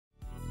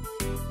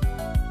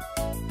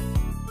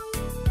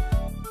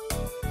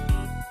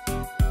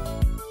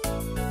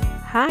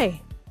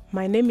Hi,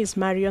 my name is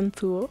Marion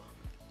Thuo,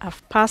 a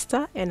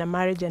pastor and a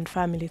marriage and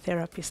family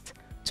therapist.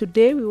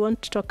 Today we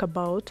want to talk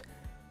about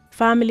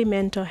family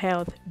mental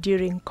health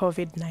during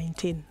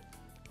COVID-19.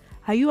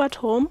 Are you at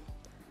home?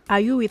 Are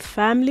you with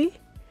family?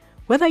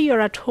 Whether you're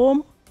at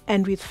home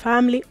and with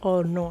family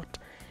or not,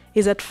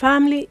 is that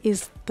family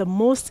is the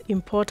most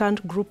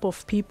important group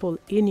of people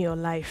in your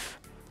life.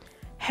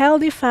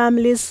 Healthy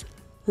families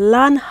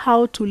learn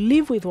how to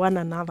live with one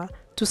another,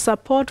 to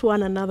support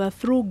one another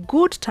through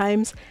good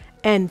times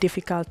and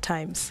difficult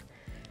times.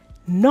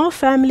 No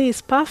family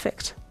is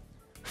perfect.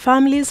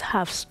 Families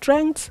have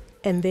strengths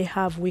and they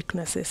have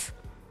weaknesses.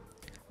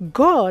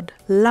 God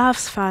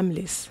loves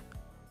families.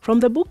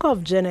 From the book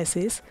of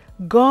Genesis,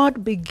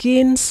 God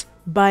begins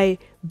by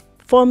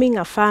forming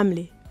a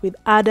family with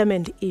Adam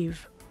and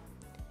Eve.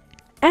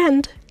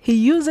 And he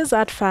uses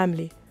that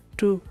family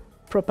to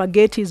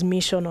propagate his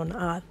mission on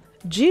earth.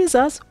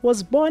 Jesus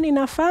was born in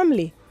a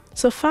family.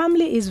 So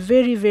family is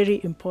very,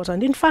 very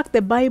important. In fact,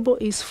 the Bible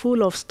is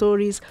full of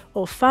stories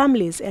of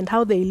families and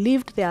how they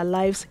lived their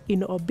lives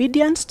in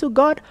obedience to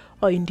God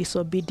or in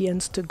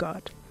disobedience to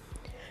God.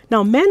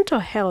 Now, mental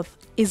health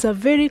is a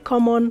very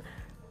common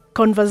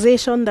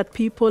conversation that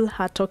people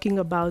are talking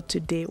about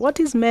today. What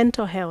is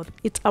mental health?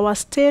 It's our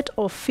state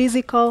of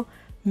physical,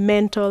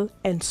 mental,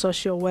 and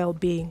social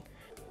well-being.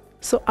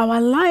 So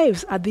our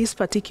lives at this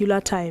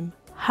particular time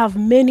have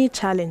many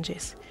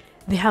challenges.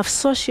 They have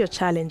social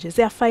challenges,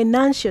 they have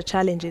financial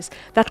challenges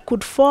that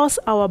could force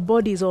our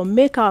bodies or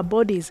make our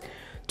bodies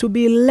to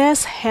be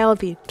less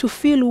healthy, to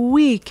feel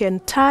weak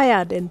and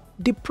tired and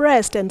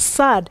depressed and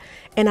sad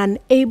and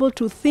unable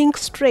to think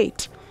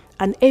straight,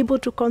 unable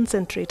to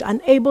concentrate,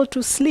 unable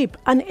to sleep,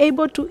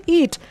 unable to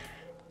eat,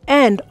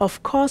 and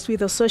of course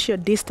with the social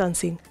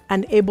distancing,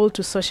 unable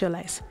to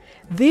socialize.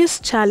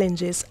 These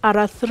challenges are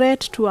a threat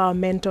to our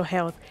mental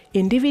health,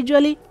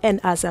 individually and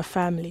as a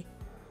family.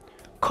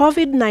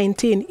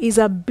 COVID-19 is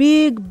a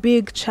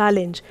big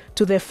challenge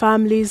to the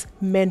family's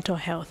mental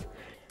health.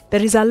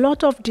 There is a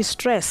lot of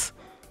distress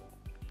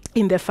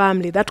in the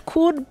family that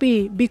could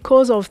be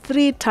because of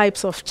three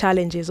types of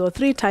challenges or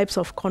three types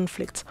of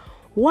conflicts.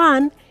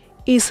 One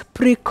is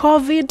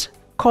pre-existing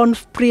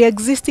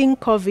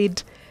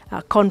COVID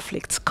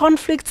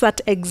conflicts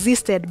that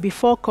existed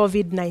before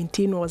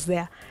COVID-19 was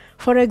there.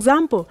 For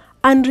example,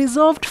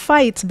 unresolved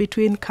fights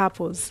between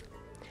couples,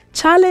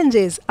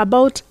 challenges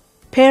about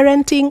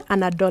parenting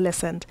an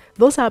adolescent.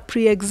 Those are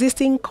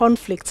pre-existing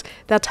conflicts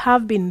that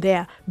have been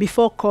there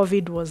before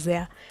COVID was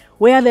there,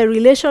 where the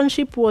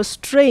relationship was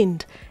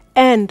strained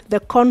and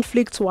the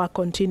conflicts were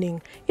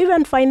continuing.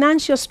 Even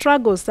financial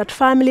struggles that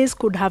families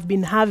could have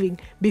been having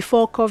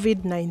before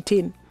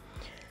COVID-19.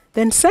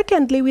 Then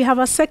secondly, we have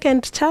a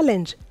second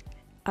challenge,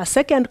 a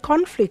second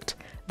conflict,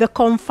 the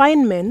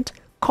confinement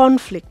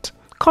conflict.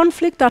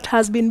 Conflict that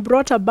has been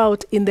brought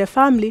about in the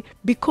family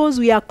because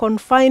we are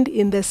confined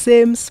in the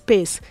same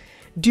space.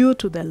 Due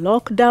to the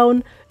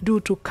lockdown,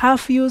 due to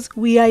curfews,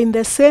 we are in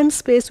the same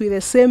space with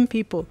the same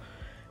people.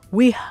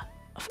 We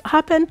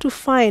happen to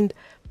find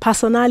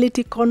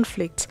personality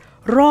conflicts,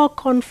 raw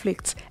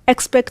conflicts,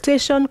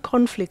 expectation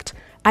conflict.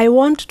 I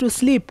want to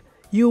sleep,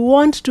 you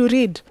want to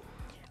read.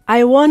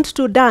 I want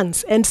to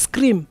dance and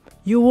scream,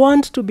 you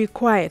want to be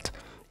quiet.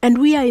 And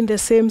we are in the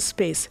same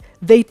space.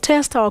 They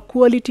test our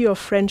quality of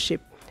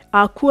friendship,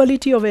 our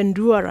quality of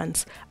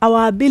endurance,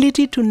 our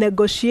ability to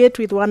negotiate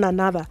with one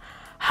another.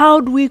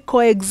 How do we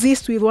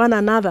coexist with one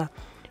another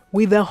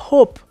with the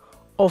hope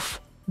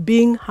of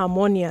being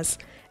harmonious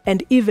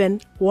and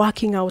even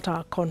working out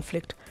our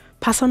conflict?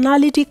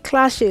 Personality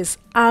clashes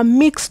are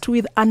mixed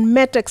with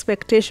unmet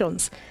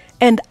expectations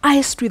and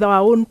iced with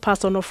our own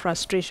personal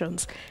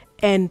frustrations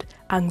and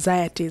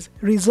anxieties,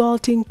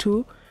 resulting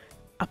to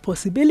a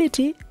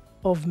possibility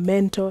of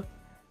mental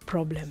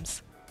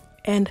problems.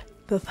 And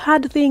the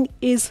third thing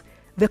is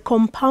the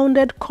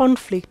compounded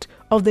conflict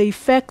of the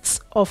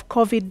effects of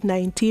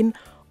COVID-19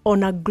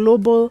 on a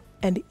global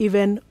and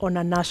even on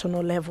a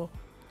national level.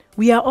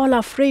 We are all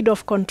afraid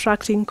of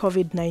contracting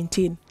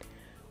COVID-19.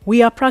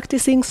 We are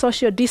practicing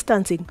social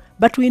distancing,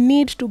 but we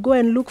need to go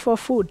and look for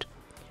food.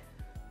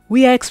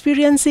 We are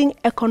experiencing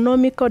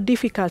economical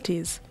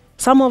difficulties.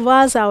 Some of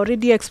us are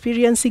already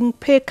experiencing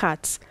pay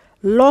cuts,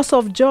 loss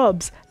of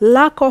jobs,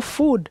 lack of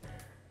food,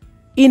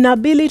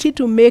 inability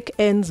to make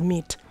ends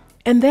meet.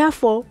 And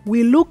therefore,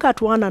 we look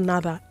at one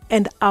another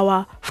and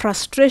our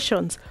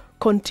frustrations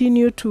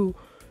continue to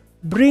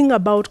bring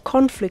about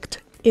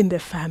conflict in the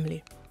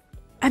family.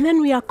 And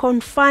then we are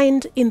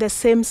confined in the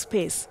same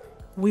space.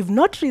 We've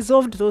not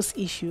resolved those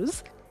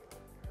issues,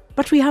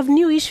 but we have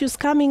new issues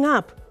coming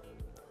up.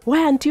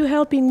 Why aren't you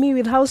helping me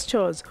with house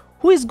chores?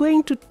 Who is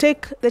going to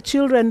take the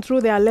children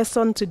through their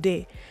lesson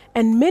today?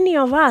 And many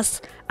of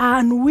us are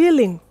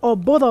unwilling, or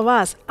both of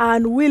us are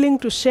unwilling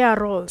to share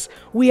roles.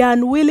 We are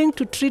unwilling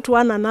to treat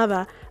one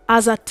another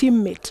as a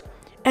teammate.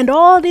 And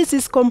all this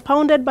is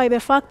compounded by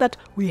the fact that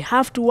we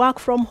have to work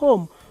from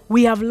home.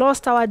 We have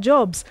lost our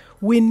jobs.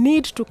 We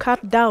need to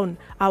cut down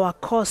our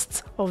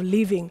costs of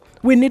living.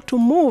 We need to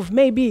move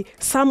maybe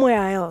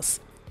somewhere else.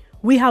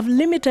 We have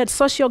limited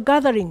social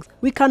gatherings.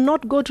 We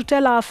cannot go to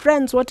tell our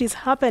friends what is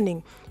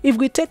happening. If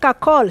we take a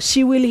call,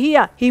 she will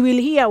hear, he will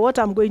hear what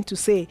I'm going to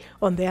say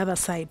on the other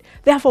side.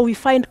 Therefore, we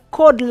find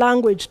code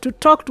language to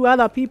talk to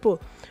other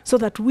people so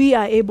that we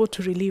are able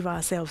to relieve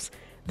ourselves.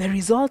 The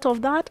result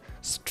of that,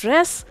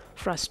 stress,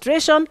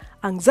 frustration,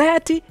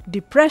 anxiety,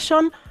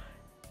 depression,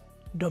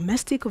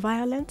 domestic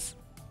violence,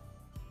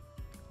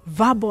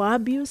 verbal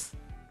abuse,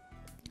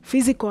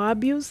 physical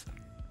abuse,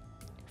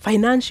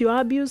 financial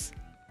abuse,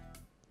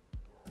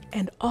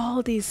 and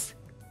all this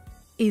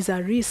is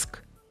a risk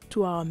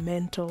to our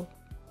mental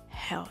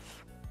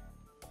health.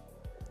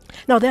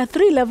 Now, there are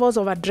 3 levels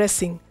of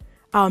addressing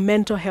our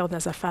mental health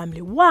as a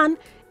family. One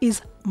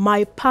is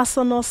my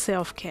personal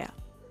self-care.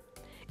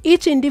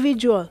 Each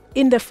individual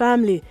in the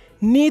family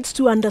needs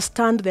to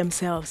understand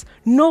themselves,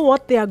 know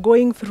what they are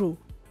going through,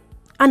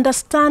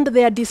 understand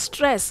their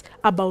distress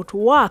about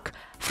work,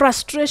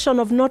 frustration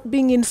of not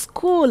being in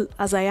school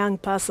as a young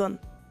person,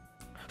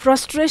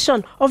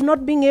 frustration of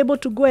not being able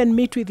to go and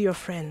meet with your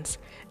friends.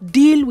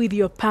 Deal with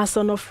your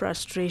personal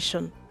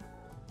frustration,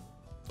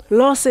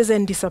 losses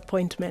and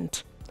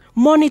disappointment.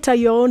 Monitor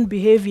your own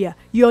behavior,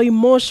 your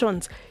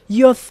emotions,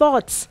 your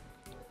thoughts.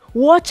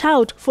 Watch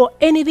out for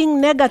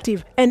anything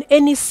negative and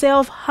any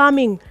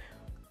self-harming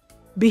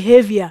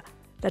behavior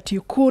that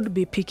you could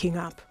be picking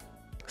up.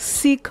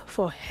 Seek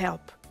for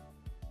help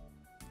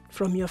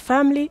from your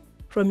family,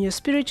 from your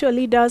spiritual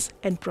leaders,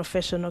 and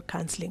professional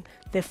counseling.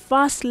 The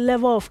first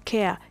level of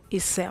care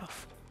is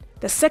self.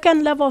 The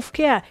second level of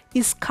care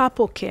is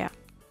couple care.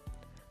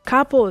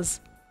 Couples,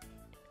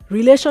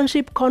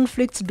 relationship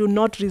conflicts do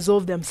not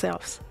resolve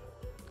themselves.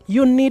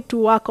 You need to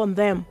work on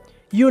them.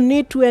 You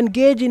need to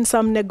engage in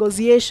some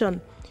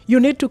negotiation. You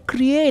need to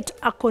create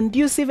a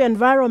conducive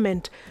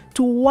environment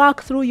to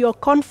work through your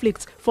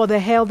conflicts for the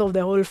health of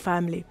the whole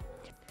family.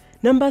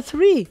 Number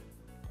 3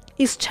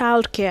 is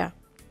child care.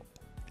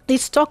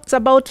 It talks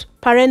about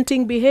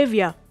parenting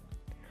behavior.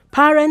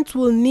 Parents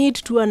will need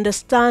to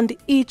understand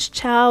each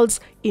child's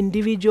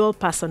individual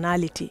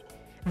personality,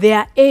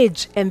 their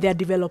age and their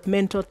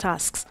developmental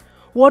tasks.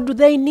 What do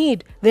they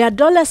need? The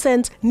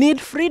adolescents need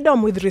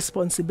freedom with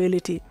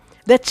responsibility.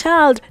 The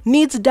child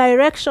needs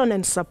direction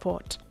and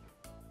support.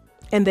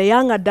 And the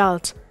young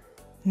adult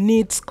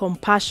needs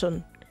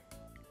compassion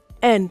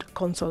and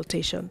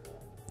consultation.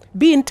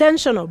 Be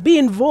intentional, be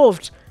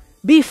involved,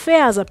 be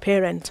fair as a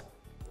parent.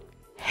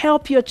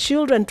 Help your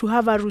children to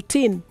have a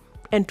routine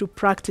and to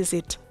practice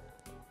it.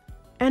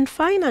 And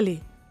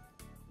finally,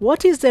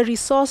 what is the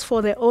resource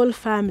for the whole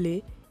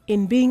family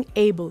in being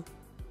able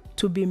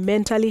to be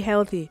mentally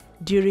healthy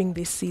during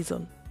this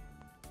season?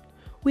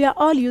 We are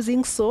all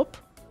using SOAP,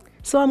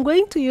 so I'm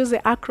going to use the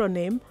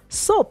acronym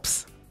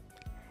SOAPS.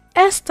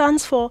 S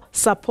stands for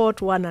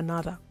support one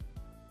another.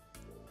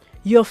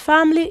 Your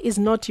family is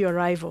not your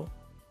rival.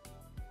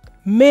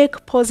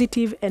 Make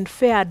positive and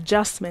fair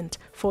adjustment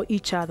for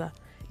each other.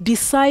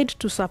 Decide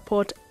to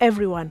support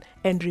everyone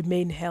and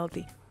remain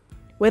healthy,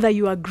 whether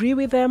you agree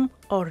with them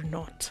or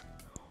not.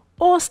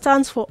 O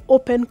stands for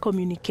open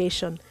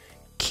communication.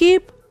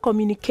 Keep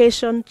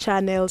communication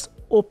channels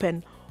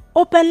open.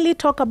 Openly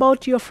talk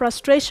about your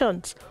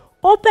frustrations.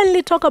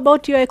 Openly talk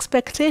about your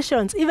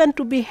expectations, even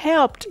to be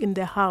helped in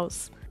the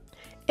house.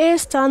 A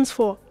stands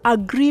for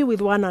agree with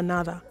one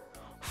another.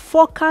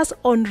 Focus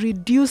on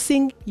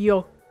reducing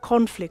your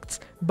conflicts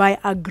by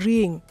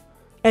agreeing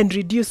and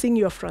reducing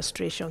your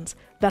frustrations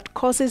that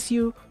causes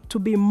you to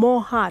be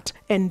more hurt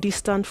and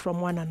distant from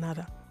one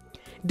another.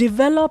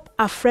 Develop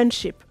a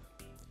friendship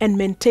and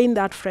maintain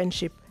that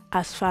friendship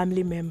as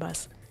family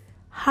members.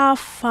 Have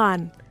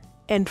fun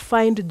and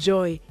find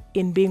joy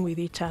in being with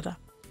each other.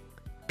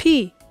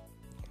 P,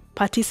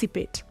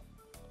 participate.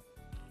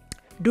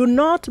 Do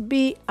not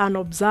be an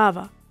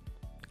observer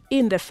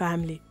in the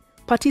family.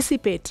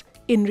 Participate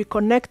in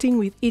reconnecting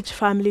with each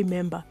family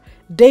member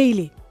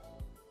daily,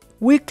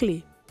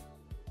 weekly,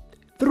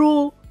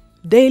 through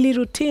daily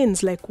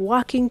routines like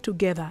working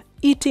together,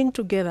 eating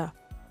together,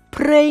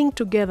 praying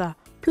together,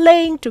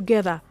 playing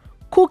together,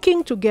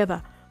 cooking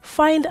together.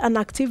 Find an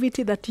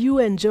activity that you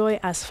enjoy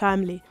as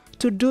family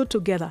to do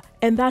together,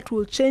 and that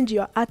will change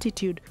your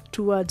attitude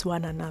towards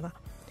one another.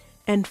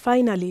 And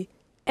finally,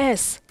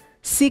 S,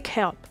 seek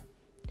help.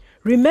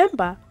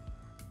 Remember,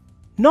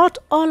 not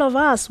all of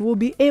us will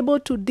be able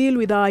to deal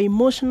with our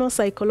emotional,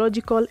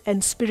 psychological,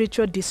 and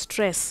spiritual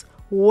distress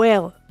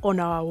well on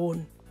our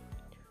own.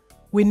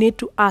 We need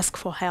to ask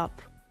for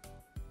help.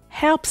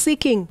 Help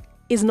seeking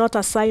is not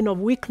a sign of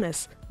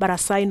weakness, but a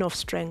sign of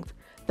strength.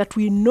 That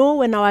we know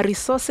when our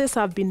resources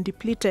have been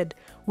depleted,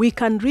 we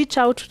can reach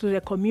out to the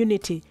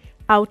community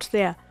out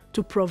there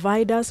to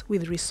provide us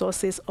with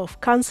resources of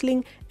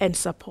counseling and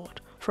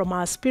support from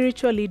our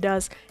spiritual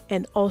leaders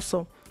and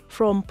also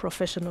from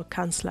professional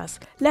counselors.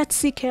 Let's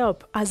seek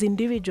help as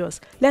individuals.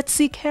 Let's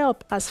seek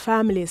help as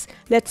families.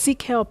 Let's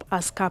seek help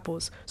as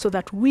couples so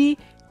that we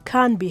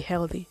can be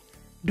healthy.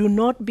 Do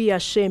not be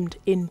ashamed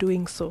in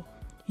doing so.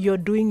 You're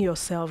doing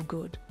yourself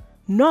good.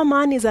 No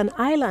man is an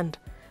island.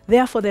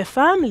 Therefore, the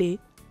family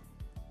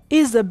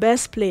is the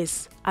best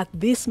place at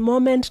this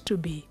moment to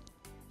be.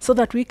 so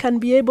that we can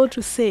be able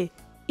to say,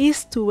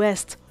 east to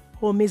west,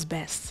 home is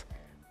best.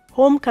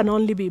 Home can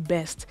only be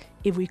best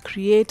if we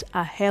create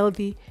a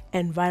healthy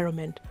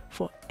environment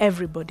for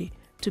everybody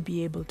to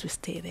be able to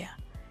stay there.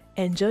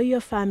 Enjoy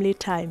your family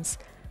times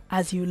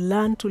as you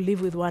learn to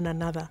live with one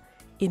another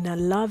in a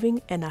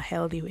loving and a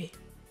healthy way.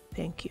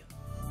 Thank you.